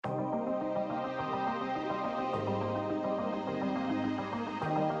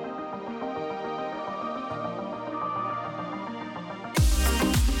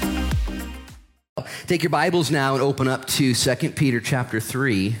Take your Bibles now and open up to 2 Peter chapter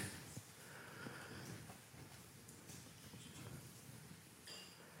 3.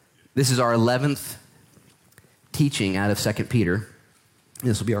 This is our 11th teaching out of 2 Peter.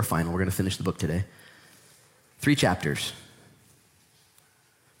 This will be our final. We're going to finish the book today. 3 chapters.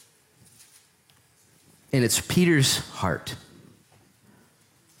 And it's Peter's heart.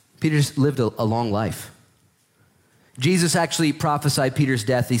 Peter's lived a long life. Jesus actually prophesied Peter's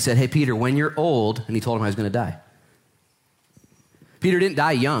death. He said, hey, Peter, when you're old, and he told him I was going to die. Peter didn't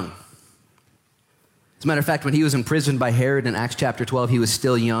die young. As a matter of fact, when he was imprisoned by Herod in Acts chapter 12, he was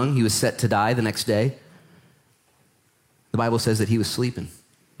still young. He was set to die the next day. The Bible says that he was sleeping,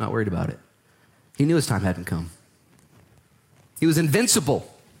 not worried about it. He knew his time hadn't come. He was invincible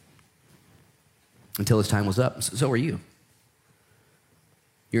until his time was up. So are you.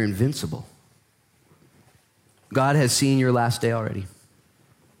 You're invincible. God has seen your last day already.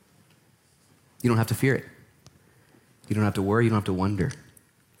 You don't have to fear it. You don't have to worry. You don't have to wonder.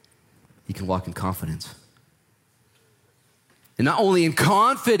 You can walk in confidence. And not only in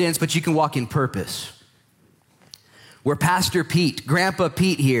confidence, but you can walk in purpose. Where Pastor Pete, Grandpa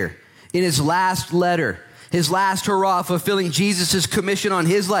Pete here, in his last letter, his last hurrah, fulfilling Jesus' commission on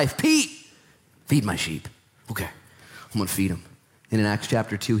his life. Pete, feed my sheep. Okay, I'm going to feed them. And in Acts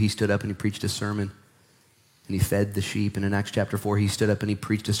chapter 2, he stood up and he preached a sermon. And he fed the sheep. And in Acts chapter 4, he stood up and he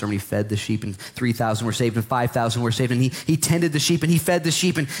preached a sermon. He fed the sheep, and 3,000 were saved, and 5,000 were saved. And he tended the sheep, and he fed the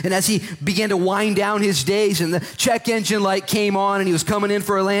sheep. And as he began to wind down his days, and the check engine light came on, and he was coming in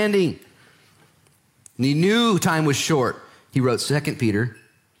for a landing. And he knew time was short. He wrote 2 Peter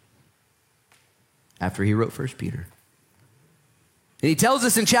after he wrote 1 Peter. And he tells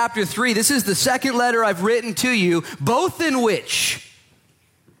us in chapter 3, this is the second letter I've written to you, both in which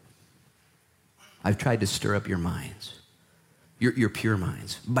I've tried to stir up your minds, your pure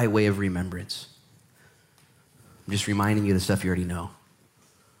minds, by way of remembrance. I'm just reminding you of the stuff you already know.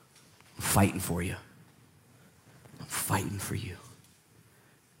 I'm fighting for you. I'm fighting for you.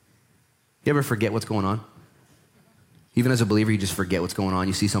 You ever forget what's going on? Even as a believer, you just forget what's going on.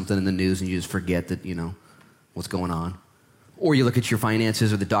 You see something in the news and you just forget that, what's going on. Or you look at your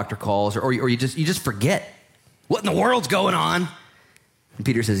finances, or the doctor calls, or you just forget what in the world's going on. And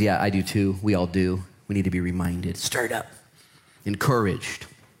Peter says, yeah, I do too. We all do. We need to be reminded, stirred up, encouraged.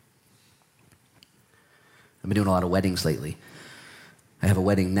 I've been doing a lot of weddings lately. I have a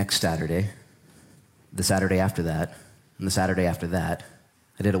wedding next Saturday, the Saturday after that, and the Saturday after that.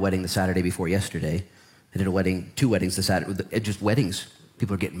 I did a wedding the Saturday before yesterday. I did two weddings the Saturday, just weddings.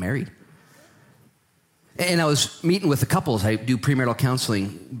 People are getting married. And I was meeting with the couples. I do premarital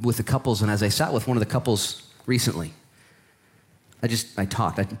counseling with the couples, and as I sat with one of the couples recently, I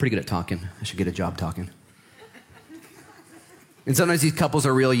talked. I'm pretty good at talking. I should get a job talking. And sometimes these couples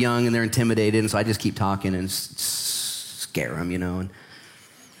are real young and they're intimidated, and so I just keep talking and scare them, and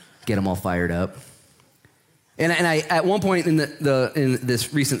get them all fired up. And I at one point in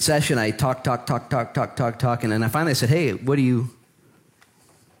this recent session, I talk, and then I finally said, hey,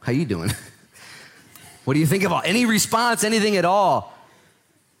 how you doing? What do you think about any response, anything at all?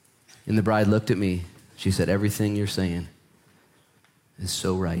 And the bride looked at me. She said, everything you're saying is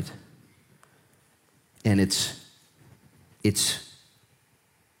so right. And it's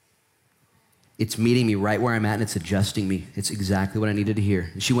meeting me right where I'm at, and it's adjusting me. It's exactly what I needed to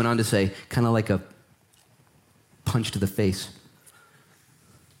hear. And she went on to say, kind of like a punch to the face.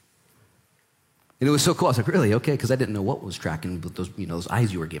 And it was so cool. I was like, really? Okay, because I didn't know what was tracking with those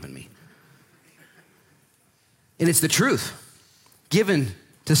eyes you were giving me. And it's the truth given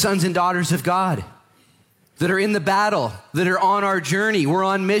to sons and daughters of God that are in the battle, that are on our journey. We're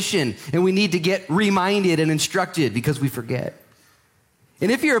on mission, and we need to get reminded and instructed because we forget.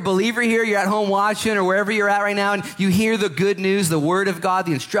 And if you're a believer here, you're at home watching or wherever you're at right now, and you hear the good news, the word of God,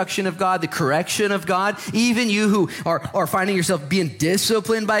 the instruction of God, the correction of God, even you who are finding yourself being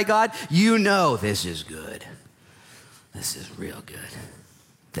disciplined by God, you know this is good. This is real good.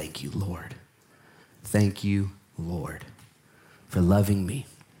 Thank you, Lord. Thank you, Lord, for loving me,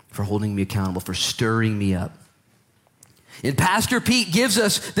 for holding me accountable, for stirring me up. And Pastor Pete gives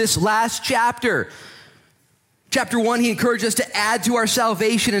us this last chapter. Chapter 1, he encouraged us to add to our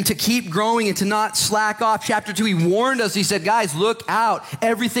salvation and to keep growing and to not slack off. Chapter 2, he warned us. He said, guys, look out.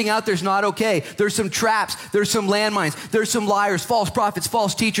 Everything out there's not okay. There's some traps. There's some landmines. There's some liars, false prophets,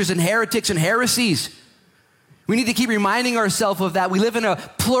 false teachers, and heretics and heresies. We need to keep reminding ourselves of that. We live in a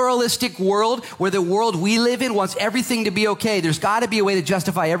pluralistic world where the world we live in wants everything to be okay. There's got to be a way to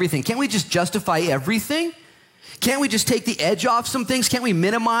justify everything. Can't we just justify everything? Can't we just take the edge off some things? Can't we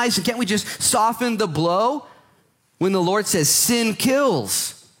minimize? And can't we just soften the blow? When the Lord says sin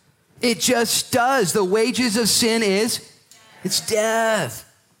kills, It just does. The wages of sin is, it's death.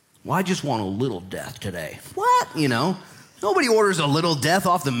 Well, I just want a little death today. What? Nobody orders a little death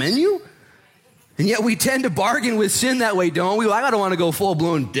off the menu. And yet we tend to bargain with sin that way, don't we? Well, I don't want to go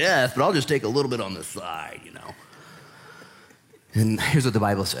full-blown death, but I'll just take a little bit on the side, And here's what the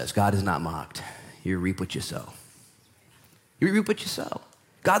Bible says. God is not mocked. You reap what you sow. You reap what you sow.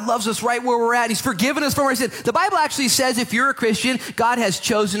 God loves us right where we're at. He's forgiven us from our sin. The Bible actually says if you're a Christian, God has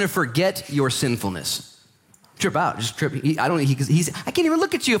chosen to forget your sinfulness. Trip out. Just trip. I can't even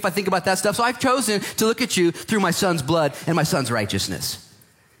look at you if I think about that stuff. So I've chosen to look at you through my son's blood and my son's righteousness.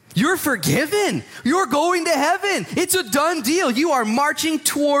 You're forgiven. You're going to heaven. It's a done deal. You are marching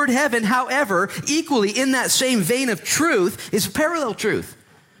toward heaven. However, equally in that same vein of truth is parallel truth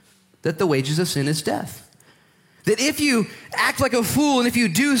that the wages of sin is death. That if you act like a fool and if you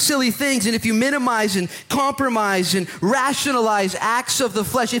do silly things and if you minimize and compromise and rationalize acts of the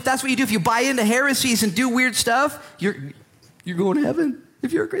flesh, if that's what you do, if you buy into heresies and do weird stuff, you're going to heaven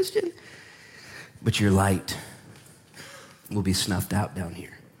if you're a Christian. But your light will be snuffed out down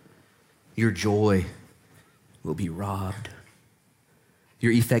here. Your joy will be robbed.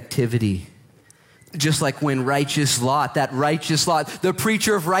 Your effectivity, just like when righteous Lot, the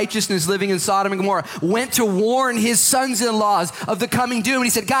preacher of righteousness living in Sodom and Gomorrah, went to warn his sons-in-laws of the coming doom. And he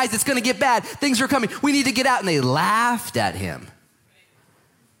said, guys, it's going to get bad. Things are coming. We need to get out. And they laughed at him.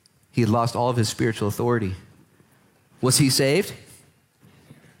 He had lost all of his spiritual authority. Was he saved?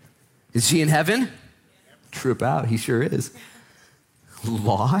 Is he in heaven? Trip out. He sure is.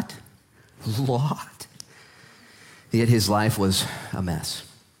 Lot. Yet his life was a mess.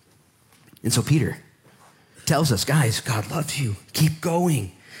 And so Peter tells us, guys, God loves you. Keep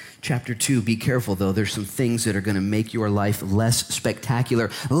going. Chapter 2, be careful, though. There's some things that are going to make your life less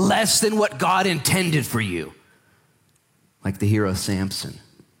spectacular, less than what God intended for you. Like the hero Samson,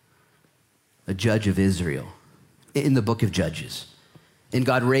 a judge of Israel in the book of Judges. And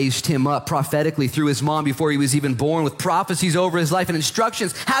God raised him up prophetically through his mom before he was even born with prophecies over his life and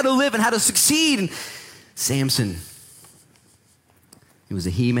instructions, how to live and how to succeed. And Samson, he was a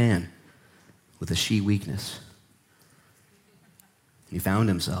he-man with a she weakness. He found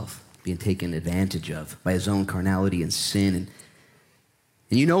himself being taken advantage of by his own carnality and sin.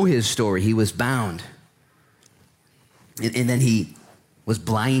 And you know his story. He was bound. And then he was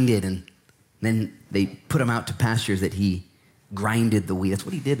blinded. And then they put him out to pastures that he grinded the wheat. That's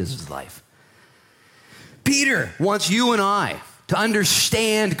what he did as his life. Peter wants you and I to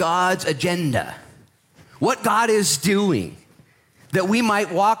understand God's agenda. What God is doing. That we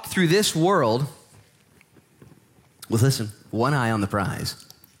might walk through this world with, listen, one eye on the prize,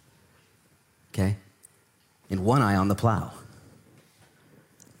 okay? And one eye on the plow.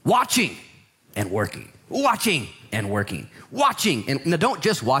 Watching and working. Watching and working. Watching. And now don't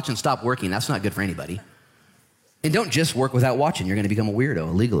just watch and stop working. That's not good for anybody. And don't just work without watching. You're going to become a weirdo,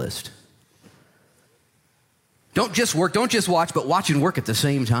 a legalist. Don't just work, don't just watch, but watch and work at the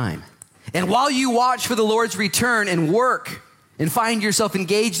same time. And while you watch for the Lord's return and work and find yourself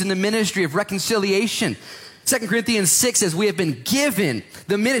engaged in the ministry of reconciliation, 2 Corinthians 6 says we have been given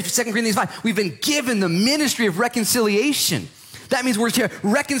the ministry, 2 Corinthians 5, we've been given the ministry of reconciliation. That means we're to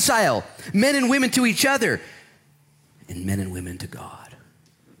reconcile men and women to each other and men and women to God.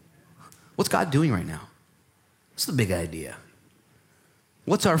 What's God doing right now? What's the big idea?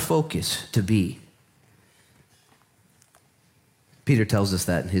 What's our focus to be? Peter tells us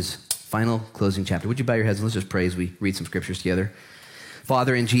that in his final closing chapter. Would you bow your heads and let's just pray as we read some scriptures together.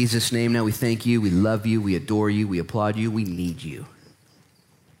 Father, in Jesus' name, now we thank you, we love you, we adore you, we applaud you, we need you.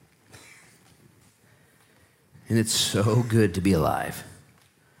 And it's so good to be alive.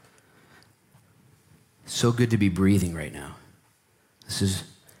 So good to be breathing right now. This is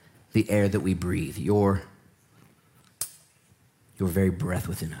the air that we breathe, your very breath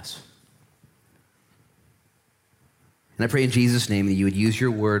within us. And I pray in Jesus' name that you would use your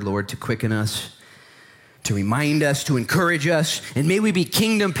word, Lord, to quicken us, to remind us, to encourage us, and may we be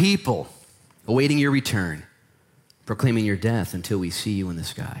kingdom people awaiting your return, proclaiming your death until we see you in the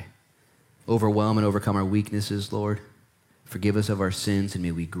sky. Overwhelm and overcome our weaknesses, Lord. Forgive us of our sins, and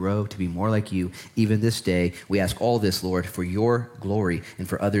may we grow to be more like you even this day. We ask all this, Lord, for your glory and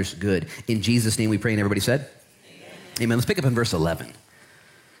for others' good. In Jesus' name we pray, and everybody said? Amen. Let's pick up in verse 11.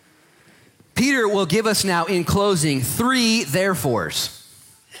 Peter will give us now in closing 3 therefores.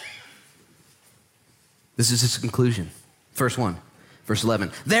 This is his conclusion. First one, verse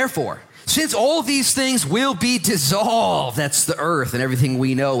 11. Therefore, since all these things will be dissolved, that's the earth and everything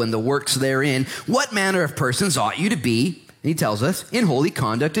we know and the works therein, what manner of persons ought you to be He tells us, in holy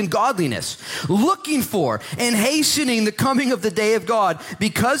conduct and godliness, looking for and hastening the coming of the day of God,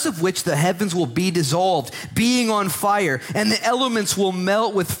 because of which the heavens will be dissolved, being on fire, and the elements will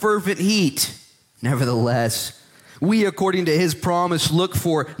melt with fervent heat. Nevertheless, we, according to his promise, look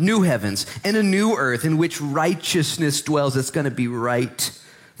for new heavens and a new earth in which righteousness dwells. It's going to be right.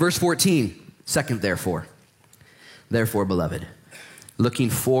 Verse 14, second, therefore, beloved,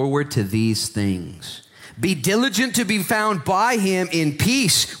 looking forward to these things, be diligent to be found by him in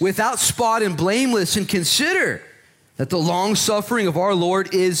peace, without spot and blameless, and consider that the long suffering of our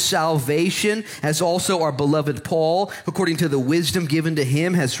Lord is salvation, as also our beloved Paul, according to the wisdom given to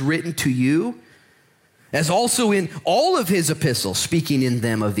him, has written to you, as also in all of his epistles, speaking in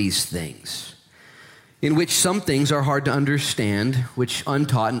them of these things, in which some things are hard to understand, which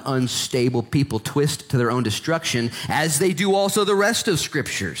untaught and unstable people twist to their own destruction, as they do also the rest of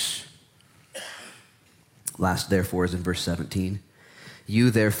scriptures. Last, therefore, is in verse 17. You,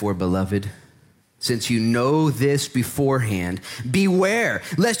 therefore, beloved, since you know this beforehand, beware,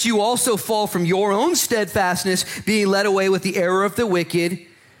 lest you also fall from your own steadfastness, being led away with the error of the wicked,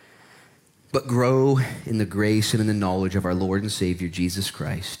 but grow in the grace and in the knowledge of our Lord and Savior, Jesus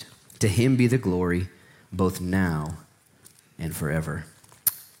Christ. To him be the glory, both now and forever.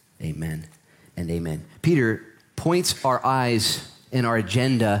 Amen and amen. Peter points our eyes and our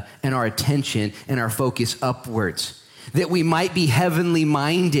agenda and our attention and our focus upwards, that we might be heavenly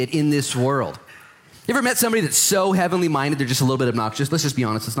minded in this world. You ever met somebody that's so heavenly minded they're just a little bit obnoxious? Let's just be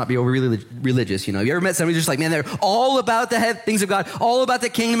honest. Let's not be over religious. You ever met somebody just like, man, they're all about the things of God, all about the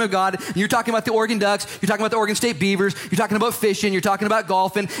kingdom of God. And you're talking about the Oregon Ducks. You're talking about the Oregon State Beavers. You're talking about fishing. You're talking about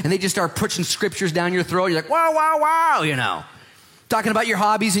golfing. And they just start pushing scriptures down your throat. You're like, wow, wow, wow, Talking about your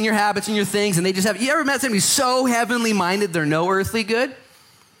hobbies and your habits and your things. And they just have, you ever met somebody so heavenly minded they're no earthly good?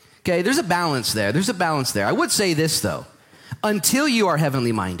 Okay, there's a balance there. I would say this, though. Until you are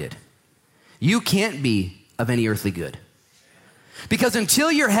heavenly minded, you can't be of any earthly good. Because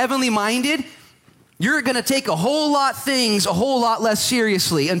until you're heavenly minded, you're going to take a whole lot less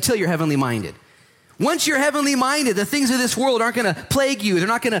seriously until you're heavenly minded. Once you're heavenly minded, the things of this world aren't going to plague you. They're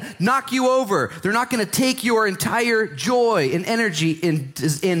not going to knock you over. They're not going to take your entire joy and energy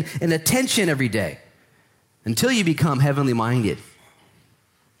and attention every day. Until you become heavenly minded,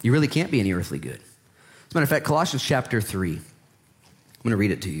 you really can't be any earthly good. As a matter of fact, Colossians chapter 3, I'm going to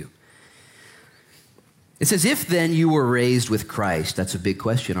read it to you. It says, if then you were raised with Christ, that's a big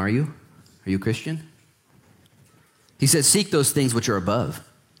question, are you? Are you a Christian? He says, seek those things which are above,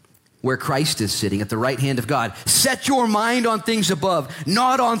 where Christ is sitting at the right hand of God. Set your mind on things above,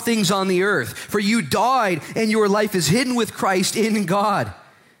 not on things on the earth. For you died, and your life is hidden with Christ in God.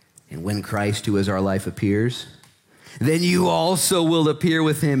 And when Christ, who is our life, appears, then you also will appear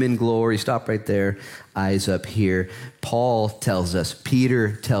with him in glory. Stop right there. Eyes up here. Paul tells us,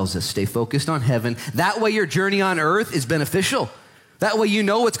 Peter tells us, stay focused on heaven. That way your journey on earth is beneficial. That way you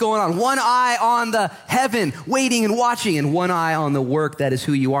know what's going on. One eye on the heaven, waiting and watching, and one eye on the work that is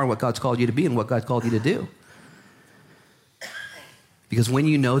who you are and what God's called you to be and what God's called you to do. Because when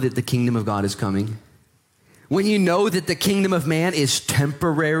you know that the kingdom of God is coming, when you know that the kingdom of man is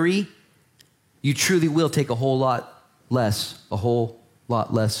temporary, you truly will take a whole lot less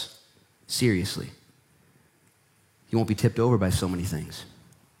seriously. You won't be tipped over by so many things.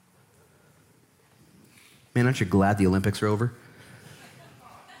 Man, aren't you glad the Olympics are over?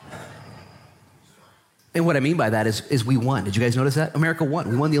 And what I mean by that is we won. Did you guys notice that? America won.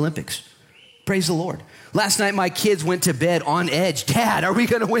 We won the Olympics. Praise the Lord. Last night, my kids went to bed on edge. Dad, are we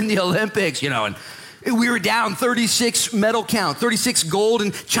going to win the Olympics? And we were down 36 medal count, 36 gold,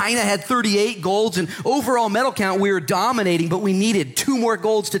 and China had 38 golds. And overall medal count, we were dominating, but we needed 2 more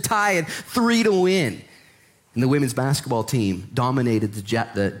golds to tie and 3 to win. And the women's basketball team dominated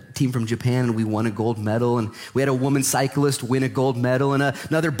the team from Japan, and we won a gold medal. And we had a woman cyclist win a gold medal, and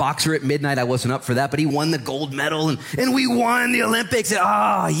another boxer at midnight. I wasn't up for that, but he won the gold medal, and we won the Olympics.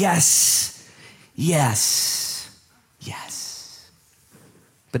 And yes.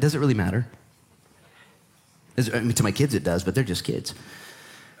 But does it really matter? To my kids it does, but they're just kids.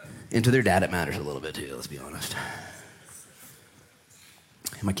 And to their dad it matters a little bit too, let's be honest.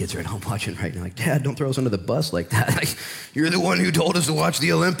 And my kids are at home watching right now, like, Dad, don't throw us under the bus like that. Like, you're the one who told us to watch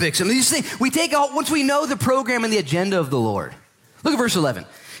the Olympics. And these things, we take out, once we know the program and the agenda of the Lord. Look at verse 11.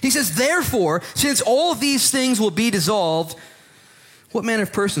 He says, therefore, since all these things will be dissolved, what manner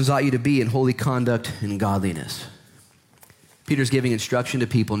of persons ought you to be in holy conduct and godliness? Peter's giving instruction to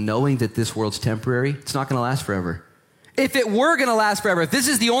people knowing that this world's temporary. It's not going to last forever. If it were going to last forever, if this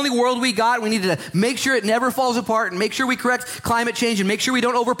is the only world we got, we need to make sure it never falls apart and make sure we correct climate change and make sure we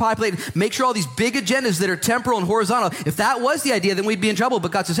don't overpopulate, make sure all these big agendas that are temporal and horizontal, if that was the idea, then we'd be in trouble.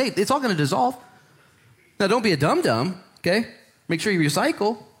 But God says, hey, it's all going to dissolve. Now, don't be a dum-dum, okay? Make sure you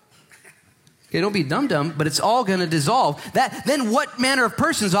recycle. Okay, don't be dum-dum, but it's all going to dissolve. Then what manner of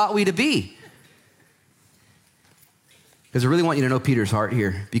persons ought we to be? Because I really want you to know Peter's heart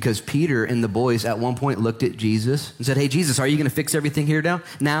here. Because Peter and the boys at one point looked at Jesus and said, hey, Jesus, are you going to fix everything here now?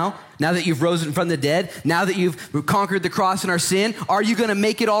 Now that you've risen from the dead? Now that you've conquered the cross and our sin? Are you going to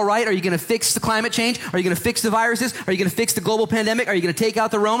make it all right? Are you going to fix the climate change? Are you going to fix the viruses? Are you going to fix the global pandemic? Are you going to take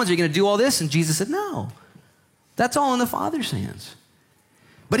out the Romans? Are you going to do all this? And Jesus said, no. That's all in the Father's hands.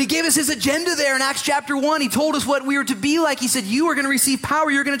 But he gave us his agenda there in Acts chapter 1. He told us what we were to be like. He said, you are going to receive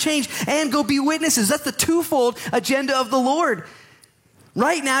power, you're going to change, and go be witnesses. That's the twofold agenda of the Lord.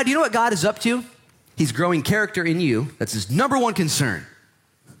 Right now, do you know what God is up to? He's growing character in you. That's his number one concern.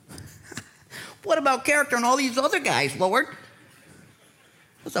 What about character in all these other guys, Lord?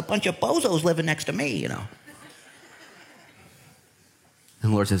 There's a bunch of bozos living next to me, And the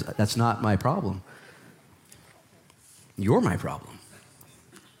Lord says, that's not my problem. You're my problem.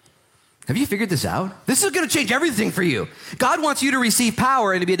 Have you figured this out? This is going to change everything for you. God wants you to receive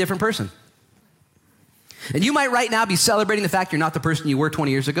power and to be a different person. And you might right now be celebrating the fact you're not the person you were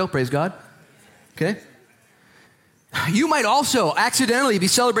 20 years ago. Praise God. Okay? You might also accidentally be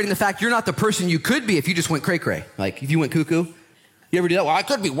celebrating the fact you're not the person you could be if you just went cray-cray. Like if you went cuckoo. You ever do that? Well, I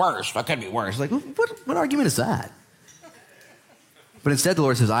could be worse. Like, what argument is that? But instead the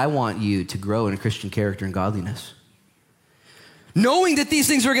Lord says, I want you to grow in Christian character and godliness. Knowing that these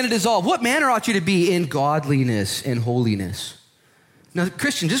things are going to dissolve, what manner ought you to be in godliness and holiness? Now,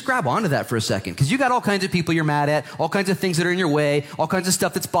 Christian, just grab onto that for a second, because you got all kinds of people you're mad at, all kinds of things that are in your way, all kinds of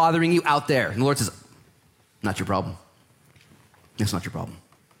stuff that's bothering you out there. And the Lord says, not your problem. It's not your problem.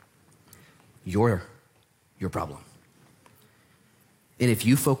 Your problem. And if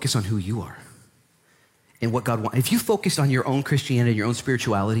you focus on who you are and what God wants, if you focus on your own Christianity, your own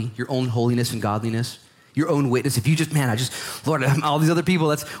spirituality, your own holiness and godliness, your own witness, if you just, Lord, all these other people,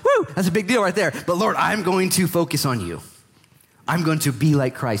 that's a big deal right there. But Lord, I'm going to focus on you. I'm going to be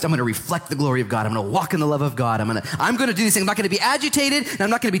like Christ. I'm going to reflect the glory of God. I'm going to walk in the love of God. I'm going to do these things. I'm not going to be agitated, and I'm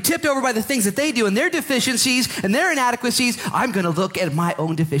not going to be tipped over by the things that they do and their deficiencies and their inadequacies. I'm going to look at my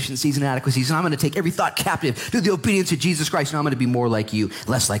own deficiencies and inadequacies, and I'm going to take every thought captive to the obedience of Jesus Christ, and I'm going to be more like you,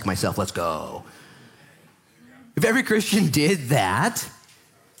 less like myself. Let's go. If every Christian did that,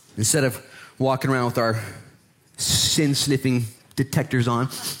 instead of walking around with our sin-sniffing detectors on,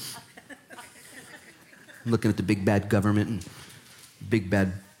 looking at the big bad government and big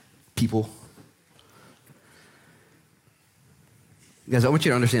bad people. Guys, I want you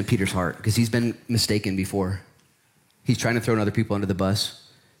to understand Peter's heart, because he's been mistaken before. He's trying to throw other people under the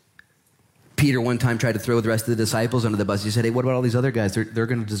bus. Peter one time tried to throw the rest of the disciples under the bus. He said, hey, what about all these other guys? They're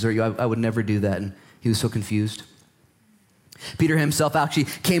going to desert you. I would never do that. And he was so confused. Peter himself actually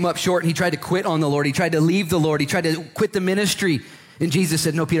came up short, and he tried to quit on the Lord. He tried to leave the Lord. He tried to quit the ministry. And Jesus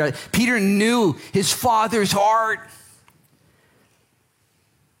said, no, Peter. Peter knew his Father's heart,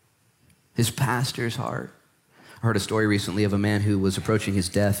 his pastor's heart. I heard a story recently of a man who was approaching his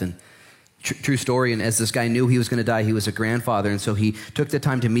death, and true story, and as this guy knew he was going to die, he was a grandfather, and so he took the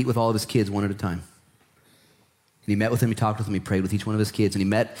time to meet with all of his kids one at a time. And he met with them, he talked with them, he prayed with each one of his kids, and he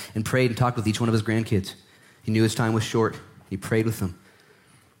met and prayed and talked with each one of his grandkids. He knew his time was short. He prayed with them.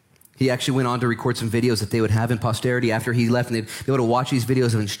 He actually went on to record some videos that they would have in posterity after he left, and they'd be able to watch these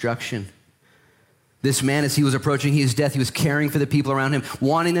videos of instruction. This man, as he was approaching his death, he was caring for the people around him,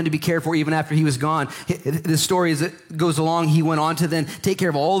 wanting them to be cared for even after he was gone. The story, as it goes along, he went on to then take care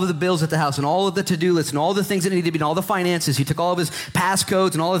of all of the bills at the house and all of the to-do lists and all the things that needed to be and all the finances. He took all of his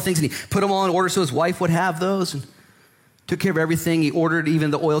passcodes and all the things, and he put them all in order so his wife would have those, and took care of everything. He ordered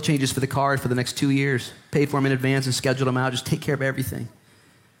even the oil changes for the cars for the next 2 years, paid for them in advance and scheduled them out, just take care of everything.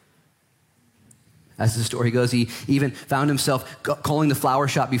 As the story goes, he even found himself calling the flower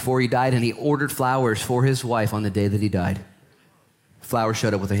shop before he died, and he ordered flowers for his wife on the day that he died. Flowers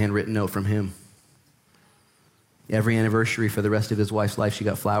showed up with a handwritten note from him. Every anniversary for the rest of his wife's life, she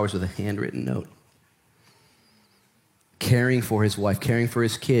got flowers with a handwritten note. Caring for his wife, caring for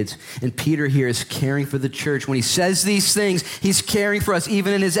his kids. And Peter here is caring for the church. When he says these things, he's caring for us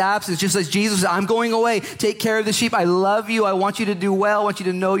even in his absence. Just as Jesus said, I'm going away. Take care of the sheep. I love you. I want you to do well. I want you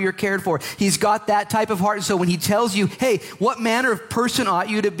to know you're cared for. He's got that type of heart. And so when he tells you, hey, what manner of person ought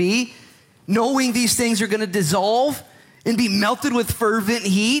you to be, knowing these things are going to dissolve and be melted with fervent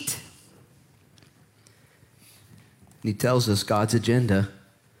heat? And he tells us God's agenda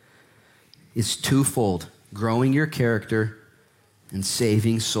is twofold. growing your character, and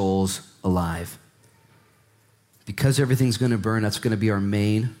saving souls alive. Because everything's going to burn, that's going to be our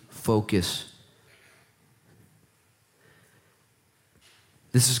main focus.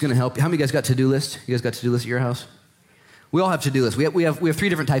 This is going to help. How many of you guys got to-do lists? You guys got to-do lists at your house? We all have to-do lists. We have three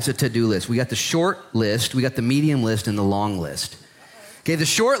different types of to-do lists. We got the short list, we got the medium list, and the long list. Okay, the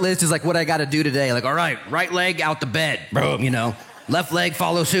short list is like what I got to do today. Like, all right, right leg out the bed, boom, left leg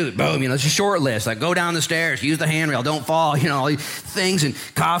follow suit, boom, it's a short list. Like, go down the stairs, use the handrail, don't fall, all these things, and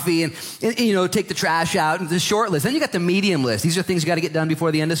coffee, and take the trash out, and the short list. Then you got the medium list. These are things you got to get done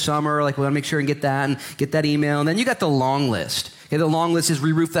before the end of summer. Like, we want to make sure and get that email. And then you got the long list. Okay, the long list is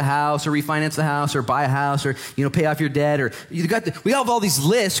re-roof the house, or refinance the house, or buy a house, or pay off your debt, or we have all these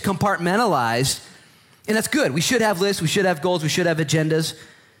lists compartmentalized, and that's good. We should have lists, we should have goals, we should have agendas.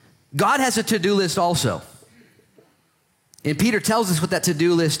 God has a to-do list also. And Peter tells us what that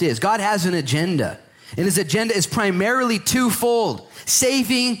to-do list is. God has an agenda, and his agenda is primarily twofold: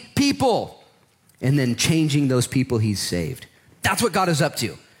 saving people, and then changing those people he's saved. That's what God is up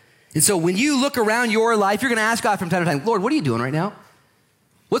to. And so when you look around your life, you're going to ask God from time to time, Lord, what are you doing right now?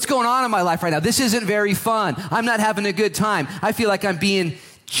 What's going on in my life right now? This isn't very fun. I'm not having a good time. I feel like I'm being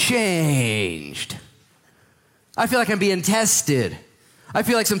changed. I feel like I'm being tested. I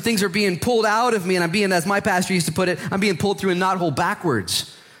feel like some things are being pulled out of me, and I'm being, as my pastor used to put it, I'm being pulled through a knothole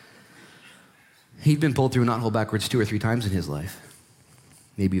backwards. He'd been pulled through a knothole backwards 2 or 3 times in his life,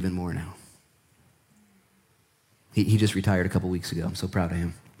 maybe even more now. He just retired a couple weeks ago. I'm so proud of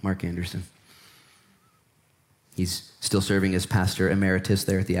him. Mark Anderson. He's still serving as pastor emeritus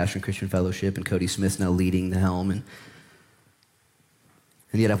there at the Ashland Christian Fellowship, and Cody Smith's now leading the helm. And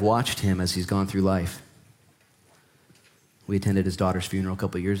yet I've watched him as he's gone through life. We attended his daughter's funeral a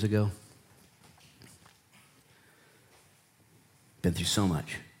couple of years ago. Been through so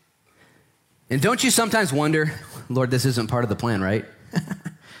much. And don't you sometimes wonder, Lord, this isn't part of the plan, right?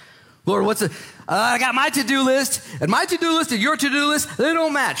 Lord, I got my to-do list, and my to-do list and your to-do list, they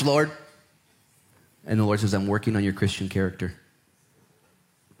don't match, Lord. And the Lord says, I'm working on your Christian character.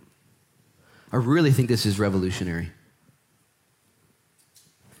 I really think this is revolutionary.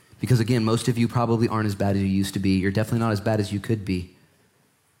 Because again, most of you probably aren't as bad as you used to be. You're definitely not as bad as you could be.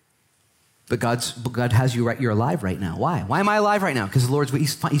 But God has you right, you're alive right now. Why? Why am I alive right now? Because the Lord's,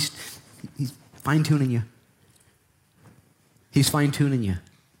 he's fine-tuning you. He's fine-tuning you.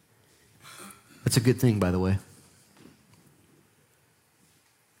 That's a good thing, by the way.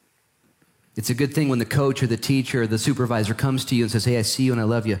 It's a good thing when the coach or the teacher or the supervisor comes to you and says, hey, I see you and I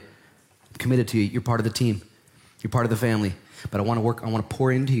love you. I'm committed to you. You're part of the team. You're part of the family. But I want to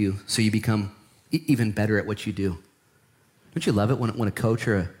pour into you so you become even better at what you do. Don't you love it when a coach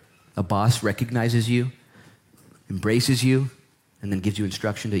or a boss recognizes you, embraces you, and then gives you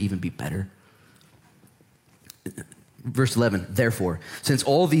instruction to even be better? Verse 11, therefore, since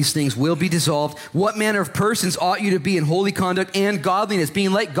all these things will be dissolved, what manner of persons ought you to be in holy conduct and godliness,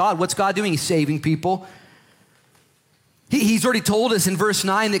 being like God? What's God doing? He's saving people. He's already told us in verse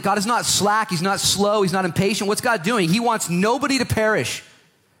 9 that God is not slack, he's not slow, he's not impatient. What's God doing? He wants nobody to perish.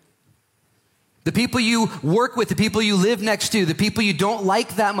 The people you work with, the people you live next to, the people you don't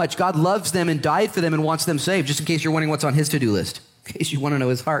like that much, God loves them and died for them and wants them saved, just in case you're wondering what's on his to-do list, in case you want to know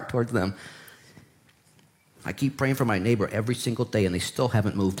his heart towards them. I keep praying for my neighbor every single day, and they still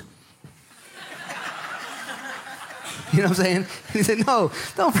haven't moved. You know what I'm saying? He said, no,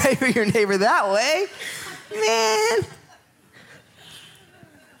 don't pray for your neighbor that way. Man.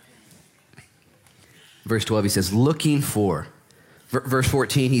 Verse 12, he says, looking for. Verse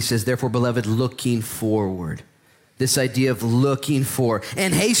 14, he says, therefore, beloved, looking forward. This idea of looking for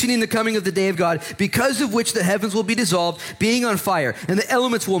and hastening the coming of the day of God, because of which the heavens will be dissolved, being on fire, and the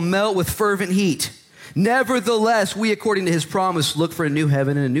elements will melt with fervent heat. Nevertheless, we, according to his promise, look for a new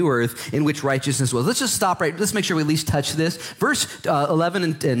heaven and a new earth in which righteousness was. Let's just stop right. Let's make sure we at least touch this. Verse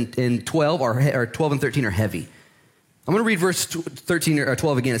 11 and 12 or 12 and 13 are heavy. I'm going to read verse 13 or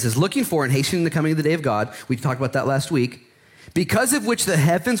 12 again. It says, looking for and hastening the coming of the day of God. We talked about that last week. Because of which the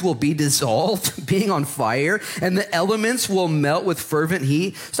heavens will be dissolved, being on fire, and the elements will melt with fervent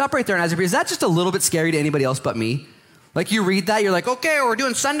heat. Stop right there and ask, is that just a little bit scary to anybody else but me? Like you read that, you're like, okay, we're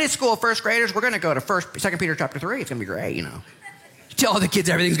doing Sunday school, first graders. We're going to go to 2 Peter chapter 3. It's going to be great, You tell the kids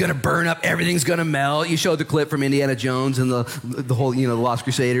everything's going to burn up, everything's going to melt. You show the clip from Indiana Jones and the whole, the Lost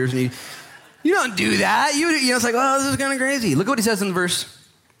Crusaders, and you don't do that. It's like, oh, this is kind of crazy. Look what he says in verse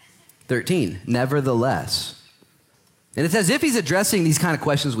 13. Nevertheless. And it's as if he's addressing these kind of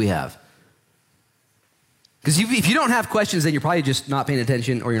questions we have. Because if you don't have questions, then you're probably just not paying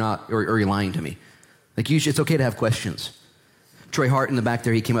attention, or you're lying to me. Like it's okay to have questions. Troy Hart in the back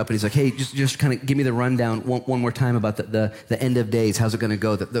there, he came up and he's like, hey, just kind of give me the rundown one more time about the end of days. How's it going to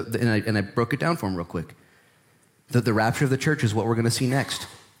go? And I broke it down for him real quick. The rapture of the church is what we're going to see next.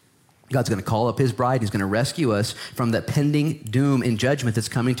 God's going to call up his bride. He's going to rescue us from the pending doom and judgment that's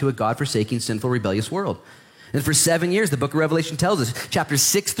coming to a God-forsaking, sinful, rebellious world. And for 7 years, the book of Revelation tells us, chapters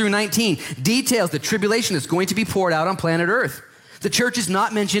 6 through 19, details the tribulation that's going to be poured out on planet Earth. The church is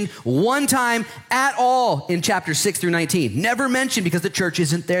not mentioned one time at all in chapters 6 through 19. Never mentioned because the church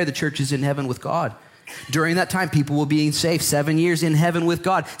isn't there. The church is in heaven with God. During that time, people will be safe. 7 years in heaven with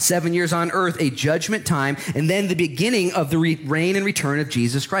God. 7 years on earth, a judgment time. And then the beginning of the reign and return of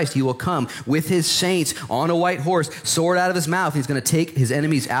Jesus Christ. He will come with his saints on a white horse, sword out of his mouth. He's going to take his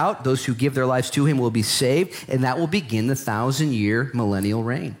enemies out. Those who give their lives to him will be saved. And that will begin the 1,000-year millennial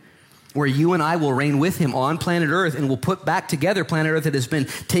reign, where you and I will reign with him on planet Earth, and we'll put back together planet Earth that has been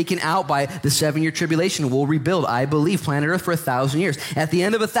taken out by the 7-year tribulation. We'll rebuild, I believe, planet Earth for 1,000 years. At the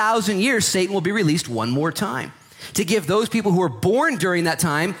end of 1,000 years, Satan will be released one more time to give those people who are born during that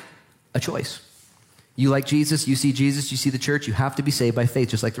time a choice. You like Jesus, you see the church, you have to be saved by faith,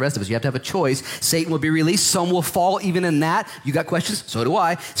 just like the rest of us. You have to have a choice. Satan will be released. Some will fall even in that. You got questions? So do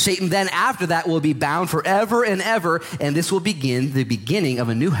I. Satan then after that will be bound forever and ever, and this will begin the beginning of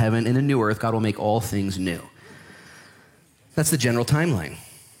a new heaven and a new earth. God will make all things new. That's the general timeline.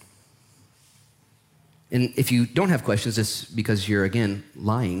 And if you don't have questions, it's because you're, again,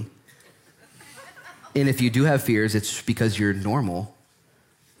 lying. And if you do have fears, it's because you're normal.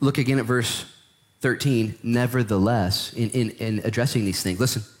 Look again at verse 13, nevertheless, in addressing these things.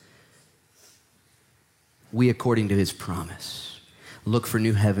 Listen, we, according to his promise, look for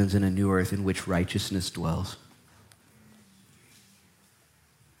new heavens and a new earth in which righteousness dwells.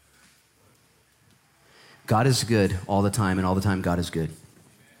 God is good all the time, and all the time God is good.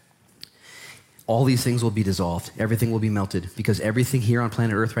 All these things will be dissolved. Everything will be melted because everything here on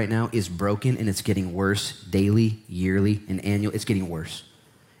planet Earth right now is broken, and it's getting worse daily, yearly, and annual. It's getting worse.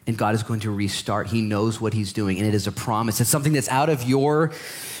 And God is going to restart. He knows what he's doing, and it is a promise. It's something that's out of your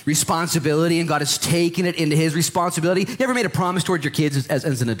responsibility, and God has taken it into his responsibility. You ever made a promise towards your kids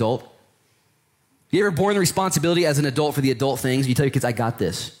as an adult? You ever borne the responsibility as an adult for the adult things? You tell your kids, I got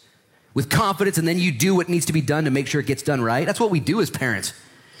this, with confidence, and then you do what needs to be done to make sure it gets done right. That's what we do as parents.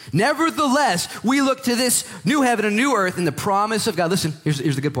 Nevertheless, we look to this new heaven and new earth and the promise of God. Listen, here's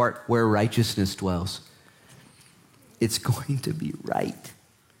the good part, where righteousness dwells. It's going to be right.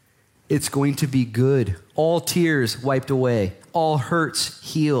 It's going to be good. All tears wiped away. All hurts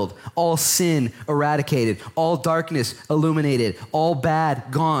healed. All sin eradicated. All darkness illuminated. All bad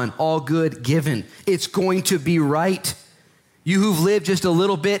gone. All good given. It's going to be right. You who've lived just a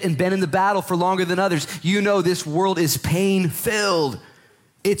little bit and been in the battle for longer than others, you know this world is pain-filled.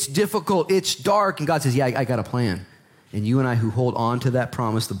 It's difficult. It's dark. And God says, yeah, I got a plan. And you and I who hold on to that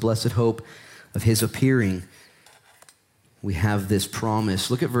promise, the blessed hope of his appearing, we have this promise.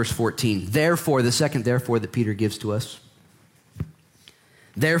 Look at verse 14. Therefore, the second therefore that Peter gives to us.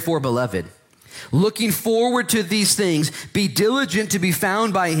 Therefore, beloved, looking forward to these things, be diligent to be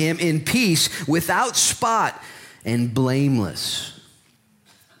found by him in peace, without spot and blameless.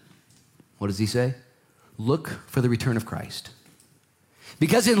 What does he say? Look for the return of Christ.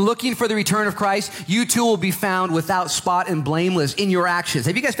 Because in looking for the return of Christ, you too will be found without spot and blameless in your actions.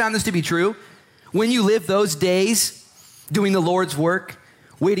 Have you guys found this to be true? When you live those days doing the Lord's work,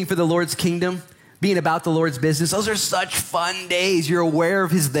 waiting for the Lord's kingdom, being about the Lord's business, those are such fun days. You're aware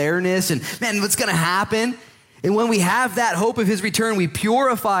of his there-ness and, man, what's going to happen? And when we have that hope of his return, we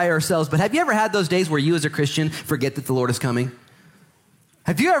purify ourselves. But have you ever had those days where you as a Christian forget that the Lord is coming?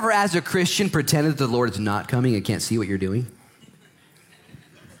 Have you ever, as a Christian, pretended that the Lord is not coming and can't see what you're doing?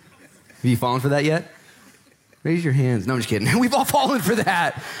 Have you fallen for that yet? Raise your hands. No, I'm just kidding. We've all fallen for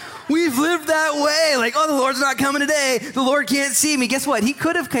that. We've lived that way. Like, oh, the Lord's not coming today. The Lord can't see me. Guess what? He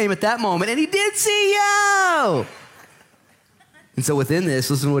could have came at that moment, and he did see you. And so within this,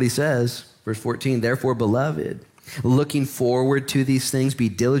 listen to what he says. Verse 14, therefore, beloved, looking forward to these things, be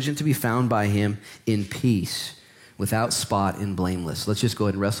diligent to be found by him in peace, without spot and blameless. Let's just go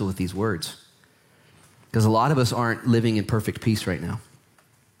ahead and wrestle with these words, because a lot of us aren't living in perfect peace right now.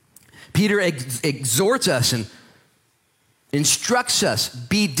 Peter exhorts us and instructs us,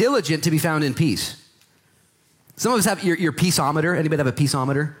 be diligent to be found in peace. Some of us have your peaceometer. Anybody have a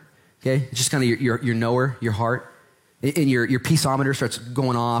peaceometer? Okay, it's just kind of your knower, your heart. And your peaceometer starts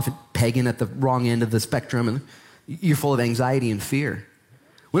going off and pegging at the wrong end of the spectrum, and you're full of anxiety and fear.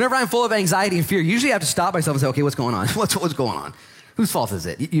 Whenever I'm full of anxiety and fear, usually I have to stop myself and say, okay, what's going on? What's going on? Whose fault is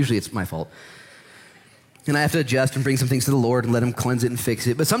it? Usually it's my fault. And I have to adjust and bring some things to the Lord and let him cleanse it and fix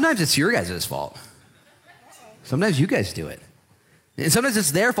it. But sometimes it's your guys' fault. Sometimes you guys do it. And sometimes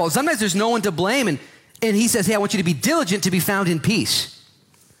it's their fault. Sometimes there's no one to blame. And he says, hey, I want you to be diligent to be found in peace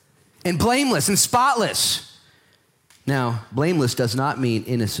and blameless and spotless. Now, blameless does not mean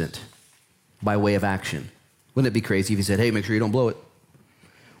innocent by way of action. Wouldn't it be crazy if he said, hey, make sure you don't blow it?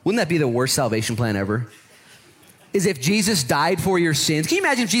 Wouldn't that be the worst salvation plan ever? Is if Jesus died for your sins. Can you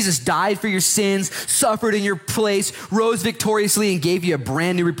imagine if Jesus died for your sins, suffered in your place, rose victoriously, and gave you a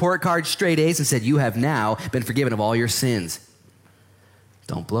brand new report card, straight A's, and said, you have now been forgiven of all your sins?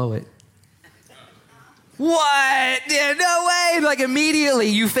 Don't blow it. What? Yeah, no way. Like immediately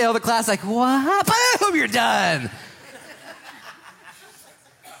you fail the class, like, what? Boom, you're done.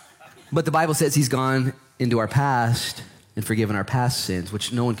 But the Bible says he's gone into our past and forgiven our past sins,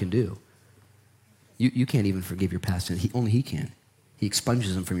 which no one can do. You can't even forgive your past sins. Only he can. He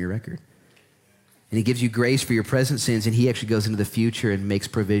expunges them from your record. And he gives you grace for your present sins, and he actually goes into the future and makes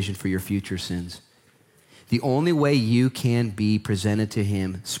provision for your future sins. The only way you can be presented to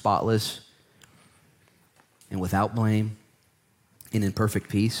him spotless and without blame and in perfect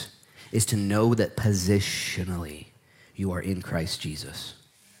peace is to know that positionally you are in Christ Jesus.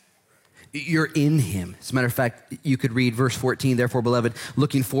 You're in him. As a matter of fact, you could read verse 14, therefore, beloved,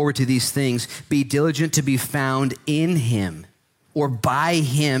 looking forward to these things, be diligent to be found in him or by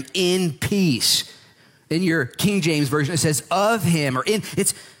him in peace. In your King James Version, it says of him or in.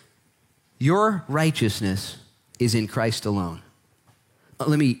 It's your righteousness is in Christ alone.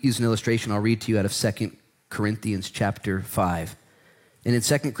 Let me use an illustration. I'll read to you out of 2 Corinthians chapter 5. And in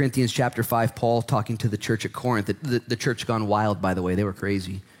 2 Corinthians chapter 5, Paul talking to the church at Corinth, the church gone wild, by the way. They were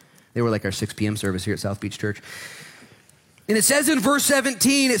crazy. They were like our 6 p.m. service here at South Beach Church. And it says in verse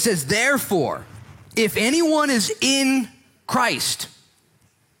 17, it says, therefore, if anyone is in Christ,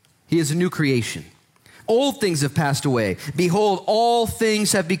 he is a new creation. Old things have passed away. Behold, all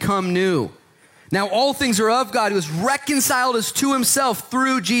things have become new. Now all things are of God, who has reconciled us to himself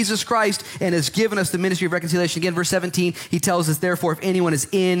through Jesus Christ and has given us the ministry of reconciliation. Again, verse 17, he tells us, therefore, if anyone is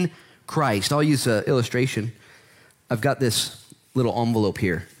in Christ. I'll use an illustration. I've got this little envelope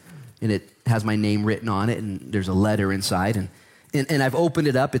here, and it has my name written on it, and there's a letter inside, and I've opened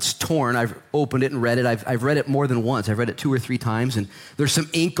it up. It's torn. I've opened it and read it. I've read it more than once. I've read it 2 or 3 times, and there's some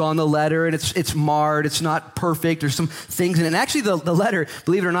ink on the letter, and it's marred. It's not perfect. There's some things in it. And actually, the letter,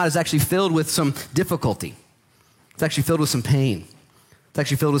 believe it or not, is actually filled with some difficulty. It's actually filled with some pain. It's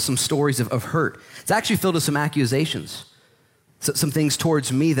actually filled with some stories of hurt. It's actually filled with some accusations, some things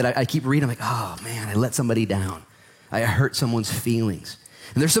towards me that I keep reading. I'm like, oh, man, I let somebody down. I hurt someone's feelings.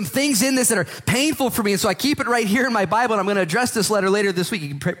 And there's some things in this that are painful for me, and so I keep it right here in my Bible, and I'm going to address this letter later this week.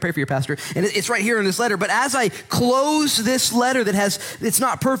 You can pray for your pastor, and it's right here in this letter. But as I close this letter it's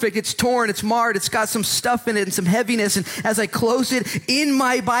not perfect, it's torn, it's marred, it's got some stuff in it and some heaviness, and as I close it in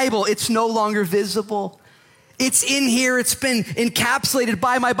my Bible, it's no longer visible. It's in here, it's been encapsulated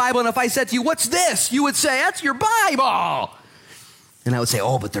by my Bible, and if I said to you, what's this? You would say, that's your Bible. And I would say,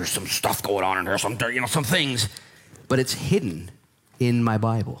 oh, but there's some stuff going on in there, some things. But it's hidden in my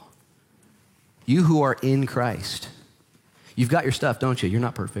Bible. You who are in Christ, you've got your stuff, don't you? You're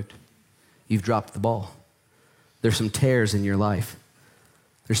not perfect. You've dropped the ball. There's some tears in your life.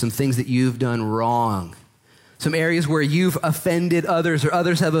 There's some things that you've done wrong. Some areas where you've offended others or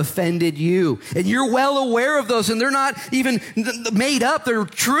others have offended you. And you're well aware of those, and they're not even made up, they're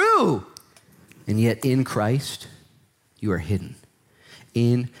true. And yet in Christ, you are hidden.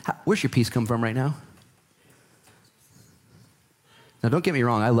 Where's your peace come from right now? Now, don't get me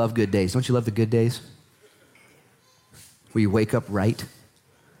wrong. I love good days. Don't you love the good days? Where you wake up right,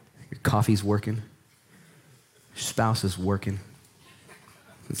 your coffee's working, your spouse is working.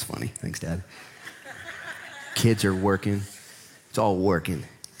 That's funny. Thanks, Dad. Kids are working. It's all working.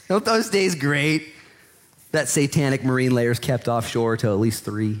 Don't those days great? That satanic marine layer's kept offshore till at least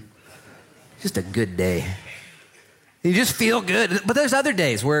 3. Just a good day. You just feel good. But there's other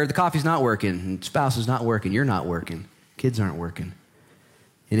days where the coffee's not working, and spouse is not working, you're not working, kids aren't working.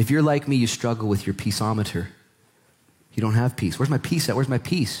 And if you're like me, you struggle with your peaceometer. You don't have peace. Where's my peace at? Where's my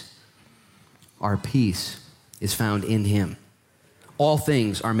peace? Our peace is found in him. All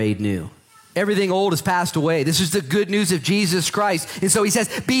things are made new. Everything old has passed away. This is the good news of Jesus Christ. And so he says,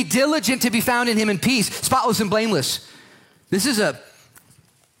 be diligent to be found in him in peace, spotless and blameless. This is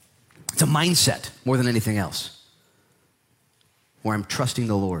it's a mindset more than anything else, where I'm trusting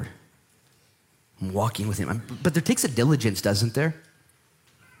the Lord. I'm walking with him. But there takes a diligence, doesn't there?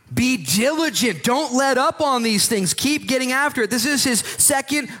 Be diligent. Don't let up on these things. Keep getting after it. This is his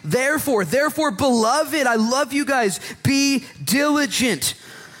second therefore. Therefore, beloved, I love you guys. Be diligent.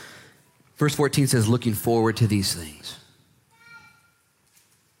 Verse 14 says, looking forward to these things.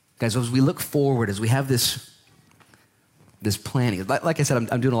 Guys, as we look forward, as we have this this planning. Like I said,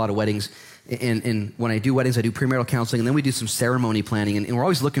 I'm doing a lot of weddings. And when I do weddings, I do premarital counseling, and then we do some ceremony planning, and we're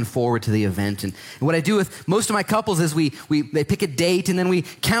always looking forward to the event. And what I do with most of my couples is they pick a date, and then we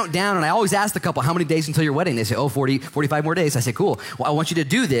count down, and I always ask the couple, how many days until your wedding? They say, 45 more days. I say, cool. Well, I want you to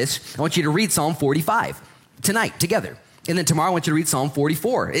do this. I want you to read Psalm 45 tonight together. And then tomorrow I want you to read Psalm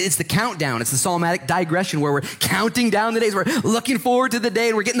 44. It's the countdown. It's the psalmatic digression where we're counting down the days. We're looking forward to the day,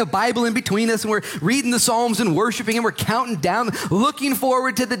 and we're getting the Bible in between us, and we're reading the Psalms and worshiping, and we're counting down, looking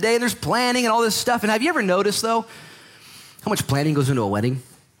forward to the day, and there's planning and all this stuff. And have you ever noticed, though, how much planning goes into a wedding?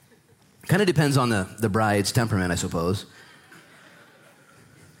 Kind of depends on the bride's temperament, I suppose.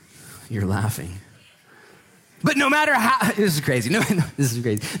 You're laughing. But no matter how, this is crazy.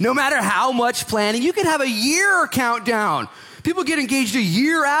 No matter how much planning, you could have a year countdown. People get engaged a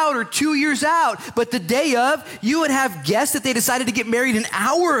year out or 2 years out, but the day of, you would have guests that they decided to get married an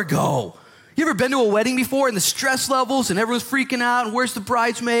hour ago. You ever been to a wedding before and the stress levels and everyone's freaking out, and where's the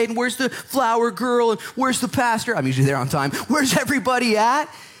bridesmaid, and where's the flower girl, and where's the pastor? I'm usually there on time. Where's everybody at?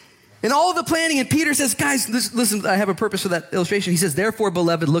 And all the planning, and Peter says, guys, listen, I have a purpose for that illustration. He says, therefore,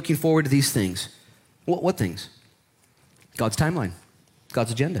 beloved, looking forward to these things. What things? God's timeline,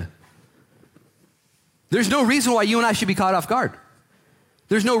 God's agenda. There's no reason why you and I should be caught off guard.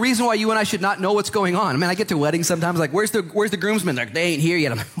 There's no reason why you and I should not know what's going on. I mean, I get to weddings sometimes, like, where's the groomsmen? They're like, they ain't here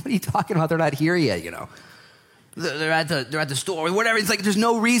yet. I'm like, what are you talking about? They're not here yet, you know. They're at the store or whatever. It's like, there's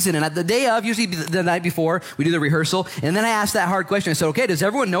no reason. And at the day of, usually the night before, we do the rehearsal. And then I ask that hard question. I said, okay, does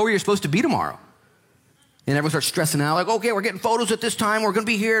everyone know where you're supposed to be tomorrow? And everyone starts stressing out, like, okay, we're getting photos at this time. We're going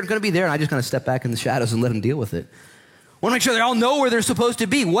to be here. We're going to be there. And I just kind of step back in the shadows and let them deal with it. I want to make sure they all know where they're supposed to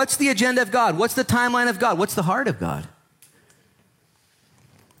be. What's the agenda of God? What's the timeline of God? What's the heart of God?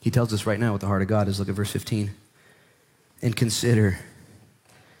 He tells us right now what the heart of God is. Look at verse 15. And consider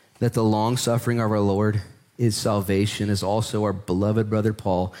that the long suffering of our Lord is salvation, as also our beloved brother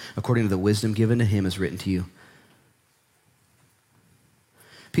Paul, according to the wisdom given to him, is written to you.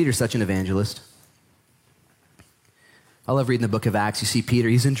 Peter's such an evangelist. I love reading the book of Acts. You see Peter,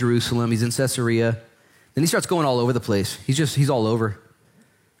 he's in Jerusalem, he's in Caesarea. Then he starts going all over the place. He's all over.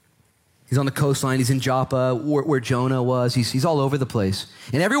 He's on the coastline, he's in Joppa, where Jonah was. He's all over the place.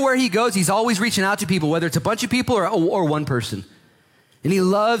 And everywhere he goes, he's always reaching out to people, whether it's a bunch of people or one person. And he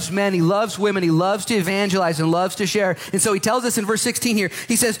loves men, he loves women, he loves to evangelize and loves to share. And so he tells us in verse 16 here,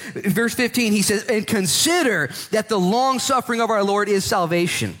 he says, in verse 15, he says, and consider that the long suffering of our Lord is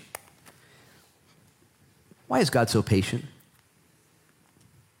salvation. Why is God so patient?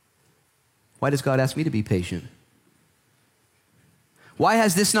 Why does God ask me to be patient? Why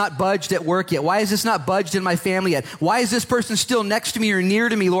has this not budged at work yet? Why has this not budged in my family yet? Why is this person still next to me or near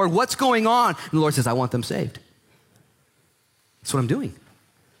to me, Lord? What's going on? And the Lord says, I want them saved. That's what I'm doing.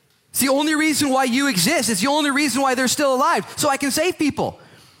 It's the only reason why you exist. It's the only reason why they're still alive, so I can save people.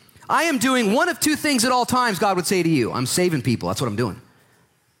 I am doing one of two things at all times, God would say to you. I'm saving people. That's what I'm doing.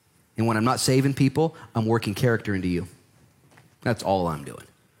 And when I'm not saving people, I'm working character into you. That's all I'm doing.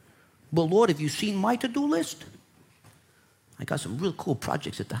 But Lord, have you seen my to-do list? I got some real cool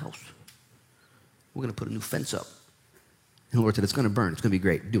projects at the house. We're going to put a new fence up. And the Lord said, it's going to burn. It's going to be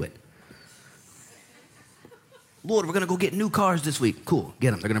great. Do it. Lord, we're going to go get new cars this week. Cool.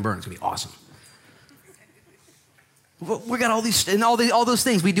 Get them. They're going to burn. It's going to be awesome. We got all these, and all those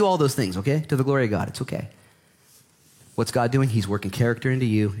things. We do all those things, okay? To the glory of God. It's okay. What's God doing? He's working character into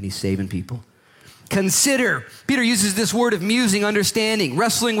you, and he's saving people. Consider. Peter uses this word of musing, understanding,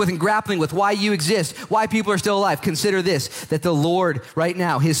 wrestling with and grappling with why you exist, why people are still alive. Consider this, that the Lord right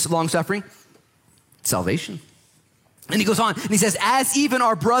now, his long suffering, salvation. And he goes on and he says, as even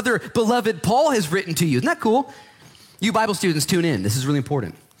our brother, beloved Paul has written to you. Isn't that cool? You Bible students, tune in. This is really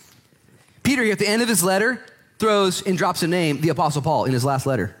important. Peter here at the end of his letter throws and drops a name, the Apostle Paul, in his last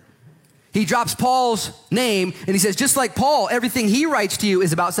letter. He drops Paul's name, and he says, just like Paul, everything he writes to you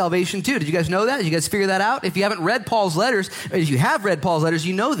is about salvation too. Did you guys know that? Did you guys figure that out? If you haven't read Paul's letters, or if you have read Paul's letters,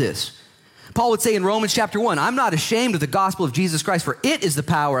 you know this. Paul would say in Romans chapter 1, I'm not ashamed of the gospel of Jesus Christ, for it is the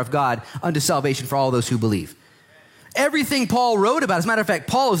power of God unto salvation for all those who believe. Everything Paul wrote about, as a matter of fact,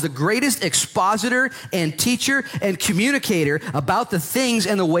 Paul is the greatest expositor and teacher and communicator about the things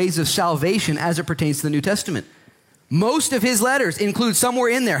and the ways of salvation as it pertains to the New Testament. Most of his letters include somewhere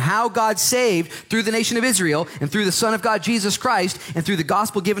in there how God saved through the nation of Israel and through the Son of God, Jesus Christ, and through the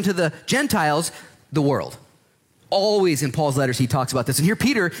gospel given to the Gentiles, the world. Always in Paul's letters, he talks about this. And here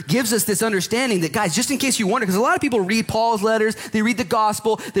Peter gives us this understanding that, guys, just in case you wonder, because a lot of people read Paul's letters, they read the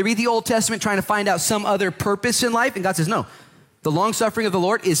gospel, they read the Old Testament trying to find out some other purpose in life. And God says, no, the long suffering of the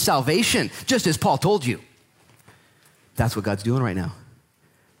Lord is salvation, just as Paul told you. That's what God's doing right now.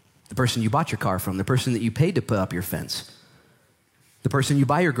 The person you bought your car from, the person that you paid to put up your fence, The person you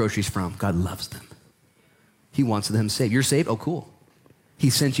buy your groceries from, God loves them. He wants them saved. You're saved? Oh, cool. He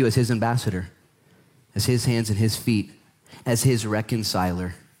sent you as his ambassador, as his hands and his feet, as his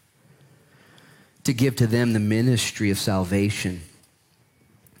reconciler, to give to them the ministry of salvation.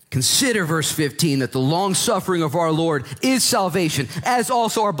 Consider verse 15, that the long suffering of our Lord is salvation, as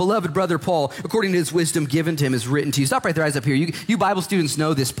also our beloved brother Paul, according to his wisdom given to him, is written to you. Stop right there, eyes up here. You Bible students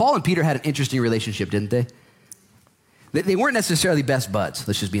know this. Paul and Peter had an interesting relationship, didn't they? They weren't necessarily best buds,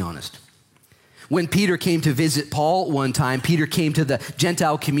 let's just be honest. When Peter came to visit Paul one time, Peter came to the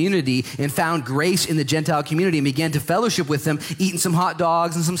Gentile community and found grace in the Gentile community and began to fellowship with them, eating some hot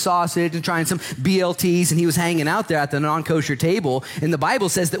dogs and some sausage and trying some BLTs, and he was hanging out there at the non-kosher table. And the Bible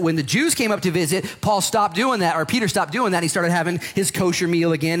says that when the Jews came up to visit, Paul stopped doing that, or Peter stopped doing that, and he started having his kosher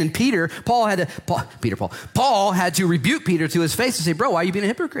meal again. And Paul had to rebuke Peter to his face and say, bro, why are you being a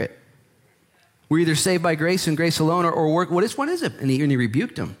hypocrite? We're either saved by grace and grace alone or work. What is it? And he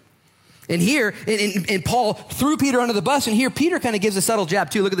rebuked him. And here, and Paul threw Peter under the bus, and here Peter kind of gives a subtle jab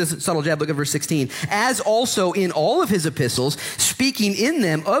too. Look at this subtle jab, look at verse 16. As also in all of his epistles, speaking in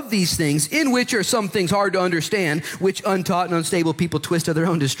them of these things, in which are some things hard to understand, which untaught and unstable people twist to their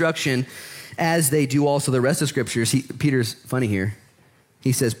own destruction, as they do also the rest of scriptures. Peter's funny here.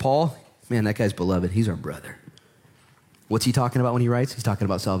 He says, Paul, man, that guy's beloved. He's our brother. What's he talking about when he writes? He's talking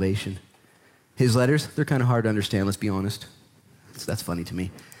about salvation. His letters, they're kind of hard to understand, let's be honest. That's funny to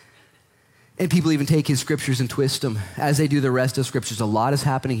me. And people even take his scriptures and twist them, as they do the rest of scriptures. A lot is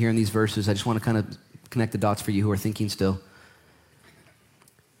happening here in these verses. I just want to kind of connect the dots for you who are thinking still.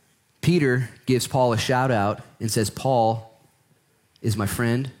 Peter gives Paul a shout out and says, Paul is my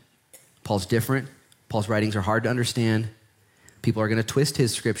friend. Paul's different. Paul's writings are hard to understand. People are going to twist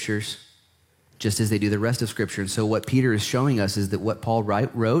his scriptures just as they do the rest of scripture. And so what Peter is showing us is that what Paul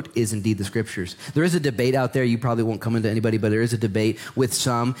wrote is indeed the scriptures. There is a debate out there. You probably won't come into anybody, but there is a debate with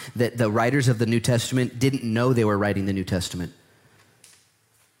some that the writers of the New Testament didn't know they were writing the New Testament.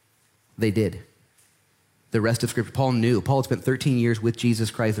 They did. The rest of scripture, Paul knew. Paul had spent 13 years with Jesus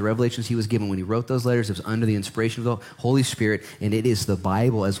Christ. The revelations he was given when he wrote those letters, it was under the inspiration of the Holy Spirit, and it is the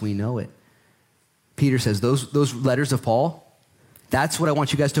Bible as we know it. Peter says those letters of Paul, that's what I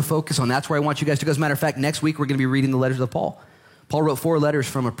want you guys to focus on. That's where I want you guys to go. As a matter of fact, next week we're going to be reading the letters of Paul. Paul wrote 4 letters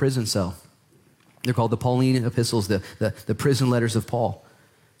from a prison cell. They're called the Pauline epistles, the prison letters of Paul.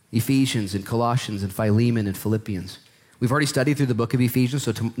 Ephesians and Colossians and Philemon and Philippians. We've already studied through the book of Ephesians,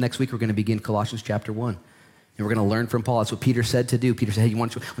 so next week we're going to begin Colossians chapter 1. And we're going to learn from Paul. That's what Peter said to do. Peter said, hey, I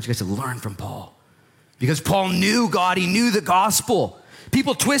want you guys to learn from Paul. Because Paul knew God. He knew the gospel.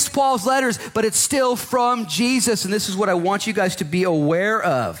 People twist Paul's letters, but it's still from Jesus, and this is what I want you guys to be aware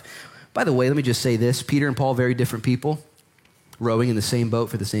of. By the way, let me just say this. Peter and Paul, very different people, rowing in the same boat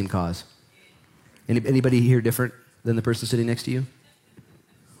for the same cause. Anybody here different than the person sitting next to you?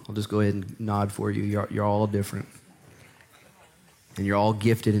 I'll just go ahead and nod for you. You're all different. And you're all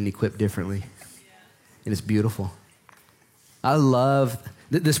gifted and equipped differently. And it's beautiful. I love...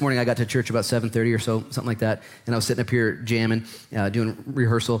 This morning I got to church about 7:30 or so, something like that, and I was sitting up here jamming, doing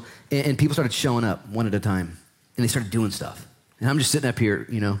rehearsal, and people started showing up one at a time, and they started doing stuff. And I'm just sitting up here,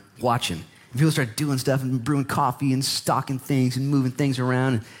 watching. And people started doing stuff and brewing coffee and stocking things and moving things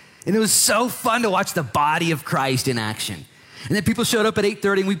around. And it was so fun to watch the body of Christ in action. And then people showed up at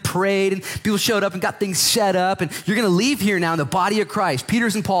 8:30 and we prayed, and people showed up and got things set up. And you're going to leave here now in the body of Christ.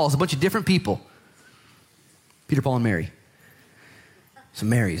 Peter's and Paul's, a bunch of different people. Peter, Paul, and Mary. Some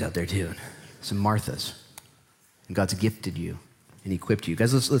Marys out there too, and some Marthas. And God's gifted you and equipped you.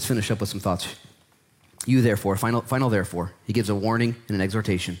 Guys, let's finish up with some thoughts. You therefore, final therefore, he gives a warning and an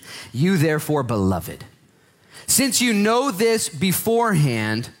exhortation. You therefore, beloved, since you know this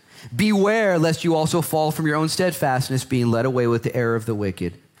beforehand, beware lest you also fall from your own steadfastness, being led away with the error of the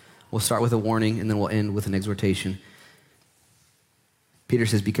wicked. We'll start with a warning and then we'll end with an exhortation. Peter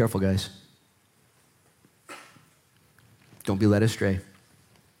says, be careful, guys. Don't be led astray.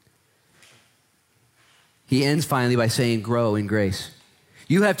 He ends finally by saying, grow in grace.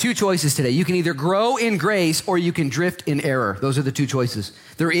 You have 2 choices today. You can either grow in grace or you can drift in error. Those are the 2 choices.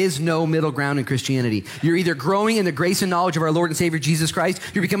 There is no middle ground in Christianity. You're either growing in the grace and knowledge of our Lord and Savior Jesus Christ,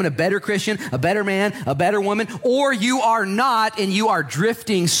 you're becoming a better Christian, a better man, a better woman, or you are not, and you are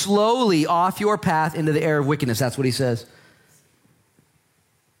drifting slowly off your path into the error of wickedness. That's what he says.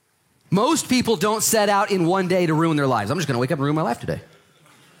 Most people don't set out in one day to ruin their lives. I'm just going to wake up and ruin my life today.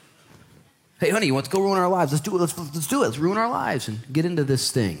 Hey, honey, you want to go ruin our lives? Let's do it. Let's do it. Let's ruin our lives and get into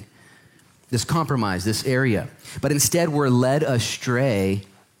this thing, this compromise, this area. But instead, we're led astray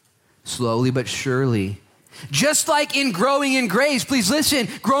slowly but surely. Just like in growing in grace, please listen,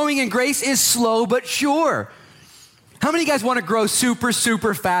 growing in grace is slow but sure. How many of you guys want to grow super,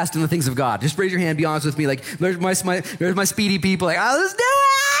 super fast in the things of God? Just raise your hand, be honest with me. Like, there's my speedy people. Like, oh, let's do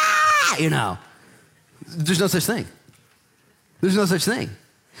it! You know, there's no such thing. There's no such thing.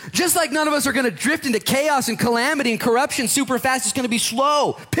 Just like none of us are going to drift into chaos and calamity and corruption super fast, it's going to be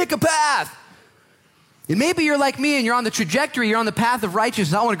slow. Pick a path. And maybe you're like me and you're on the trajectory, you're on the path of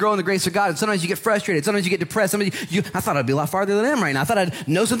righteousness. I want to grow in the grace of God. And sometimes you get frustrated. Sometimes you get depressed. I thought I'd be a lot farther than I am right now. I thought I'd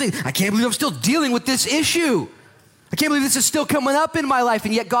know something. I can't believe I'm still dealing with this issue. I can't believe this is still coming up in my life.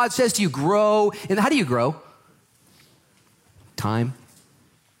 And yet God says to you, grow. And how do you grow? Time,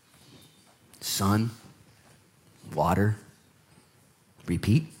 sun, water,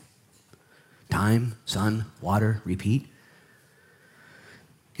 repeat. Time, sun, water, repeat.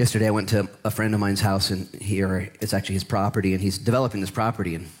 Yesterday I went to a friend of mine's house, and it's actually his property, and he's developing this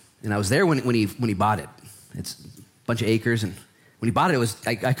property. And I was there when he bought it. It's a bunch of acres, and when he bought it,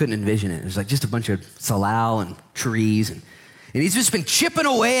 I couldn't envision it. It was like just a bunch of salal and trees, and he's just been chipping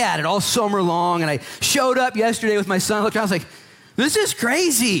away at it all summer long. And I showed up yesterday with my son. I looked around, I was like, this is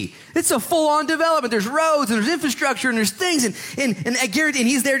crazy. It's a full-on development. There's roads, and there's infrastructure, and there's things, and I guarantee, and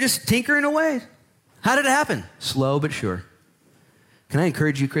he's there just tinkering away. How did it happen? Slow but sure. Can I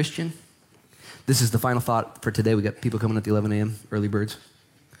encourage you, Christian? This is the final thought for today. We got people coming at the 11 a.m. early birds.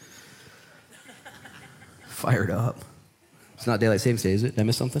 Fired up. It's not daylight savings day, is it? Did I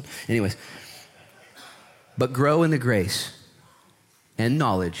miss something? Anyways. But grow in the grace and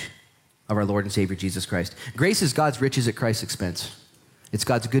knowledge of our Lord and Savior Jesus Christ. Grace is God's riches at Christ's expense. It's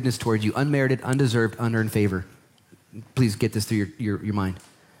God's goodness towards you, unmerited, undeserved, unearned favor. Please get this through your mind.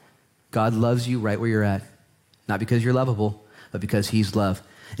 God loves you right where you're at, not because you're lovable, but because he's love.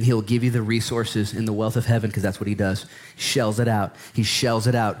 And he'll give you the resources in the wealth of heaven, because that's what he does. He shells it out. He shells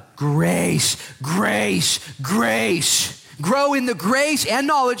it out. Grace, grace, grace. Grow in the grace and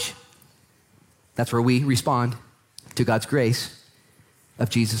knowledge. That's where we respond to God's grace of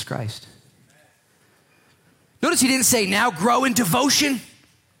Jesus Christ. Notice he didn't say, now grow in devotion.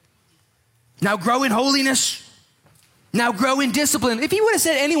 Now grow in holiness. Now grow in discipline. If he would have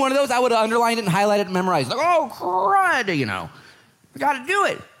said any one of those, I would have underlined it and highlighted it and memorized it. Like, oh, crud, you know. We got to do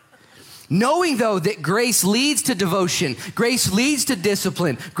it. Knowing, though, that grace leads to devotion, grace leads to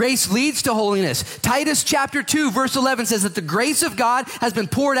discipline, grace leads to holiness. Titus chapter 2, verse 11 says that the grace of God has been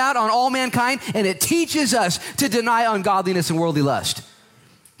poured out on all mankind, and it teaches us to deny ungodliness and worldly lust.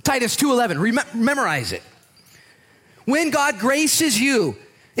 Titus 2:11, memorize it. When God graces you,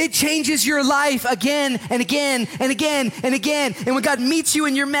 it changes your life again and again and again and again. And when God meets you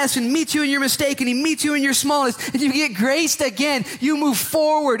in your mess and meets you in your mistake and he meets you in your smallness and you get graced again, you move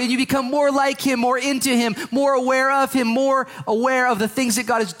forward and you become more like him, more into him, more aware of him, more aware of the things that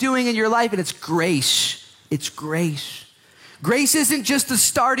God is doing in your life. And it's grace. It's grace. Grace isn't just the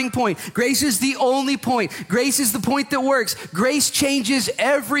starting point. Grace is the only point. Grace is the point that works. Grace changes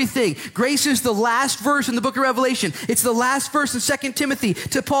everything. Grace is the last verse in the book of Revelation. It's the last verse in 2 Timothy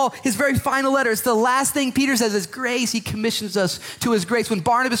to Paul, his very final letter. It's the last thing Peter says is grace. He commissions us to his grace. When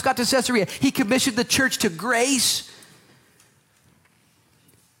Barnabas got to Caesarea, he commissioned the church to grace.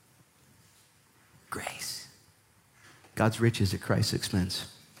 Grace. God's riches at Christ's expense.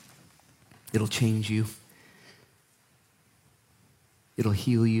 It'll change you. It'll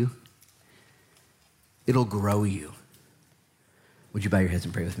heal you. It'll grow you. Would you bow your heads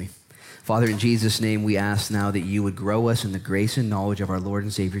and pray with me? Father, in Jesus' name, we ask now that you would grow us in the grace and knowledge of our Lord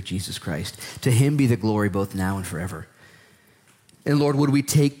and Savior, Jesus Christ. To him be the glory both now and forever. And Lord, would we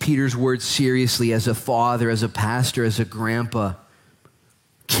take Peter's words seriously as a father, as a pastor, as a grandpa,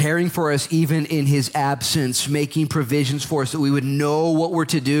 caring for us even in his absence, making provisions for us that we would know what we're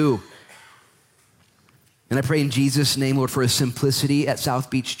to do. And I pray in Jesus' name, Lord, for a simplicity at South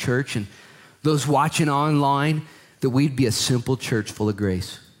Beach Church and those watching online, that we'd be a simple church full of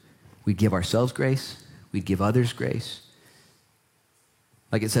grace. We'd give ourselves grace. We'd give others grace.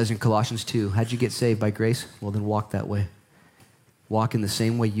 Like it says in Colossians 2, how'd you get saved? By grace? Well, then walk that way. Walk in the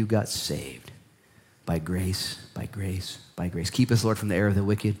same way you got saved. By grace, by grace, by grace. Keep us, Lord, from the error of the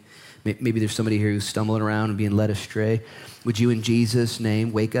wicked. Maybe there's somebody here who's stumbling around and being led astray. Would you, in Jesus'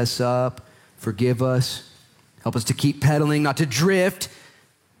 name, wake us up, forgive us, help us to keep pedaling, not to drift.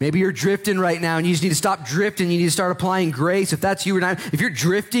 Maybe you're drifting right now and you just need to stop drifting. You need to start applying grace. If that's you or not, if you're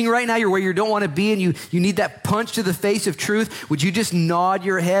drifting right now, you're where you don't want to be and you need that punch to the face of truth, would you just nod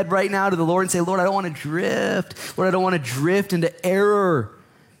your head right now to the Lord and say, Lord, I don't want to drift. Lord, I don't want to drift into error.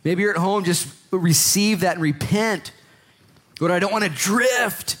 Maybe you're at home, just receive that and repent. Lord, I don't want to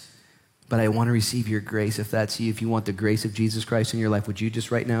drift, but I want to receive your grace. If that's you, if you want the grace of Jesus Christ in your life, would you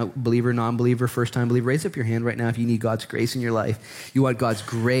just right now, believer, non-believer, first-time believer, raise up your hand right now if you need God's grace in your life. You want God's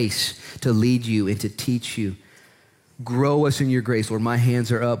grace to lead you and to teach you. Grow us in your grace, Lord. My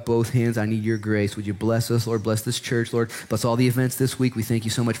hands are up, both hands. I need your grace. Would you bless us, Lord? Bless this church, Lord. Bless all the events this week. We thank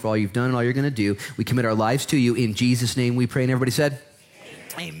you so much for all you've done and all you're going to do. We commit our lives to you. In Jesus' name we pray. And everybody said,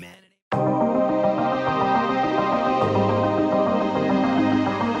 Amen.